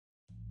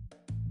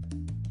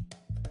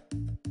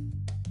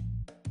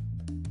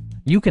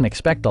You can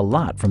expect a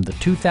lot from the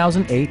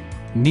 2008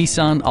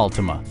 Nissan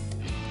Altima.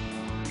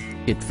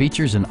 It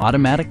features an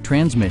automatic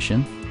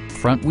transmission,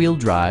 front-wheel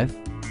drive,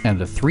 and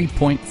a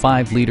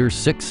 3.5-liter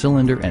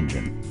six-cylinder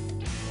engine.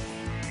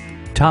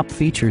 Top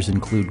features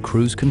include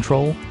cruise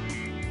control,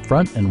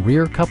 front and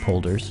rear cup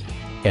holders,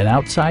 an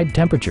outside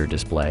temperature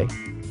display,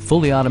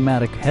 fully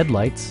automatic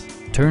headlights,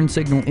 turn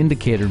signal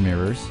indicator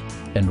mirrors,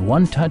 and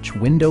one-touch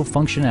window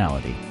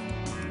functionality.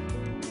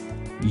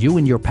 You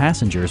and your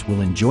passengers will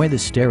enjoy the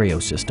stereo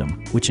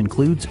system, which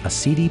includes a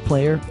CD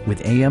player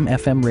with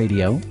AM/FM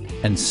radio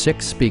and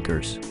 6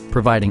 speakers,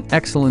 providing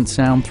excellent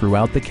sound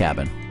throughout the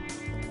cabin.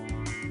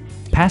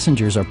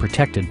 Passengers are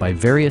protected by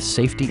various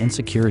safety and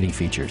security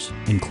features,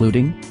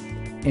 including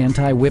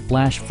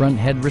anti-whiplash front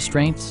head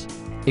restraints,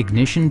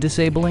 ignition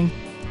disabling,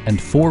 and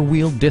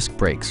 4-wheel disc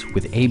brakes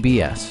with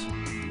ABS.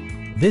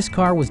 This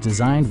car was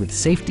designed with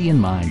safety in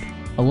mind,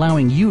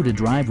 allowing you to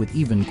drive with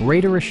even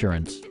greater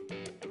assurance.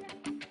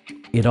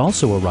 It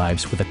also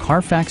arrives with a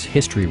Carfax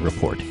history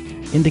report,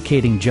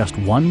 indicating just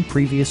one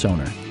previous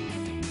owner.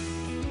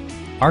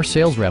 Our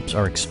sales reps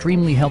are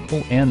extremely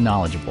helpful and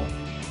knowledgeable.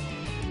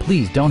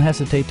 Please don't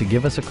hesitate to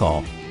give us a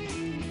call.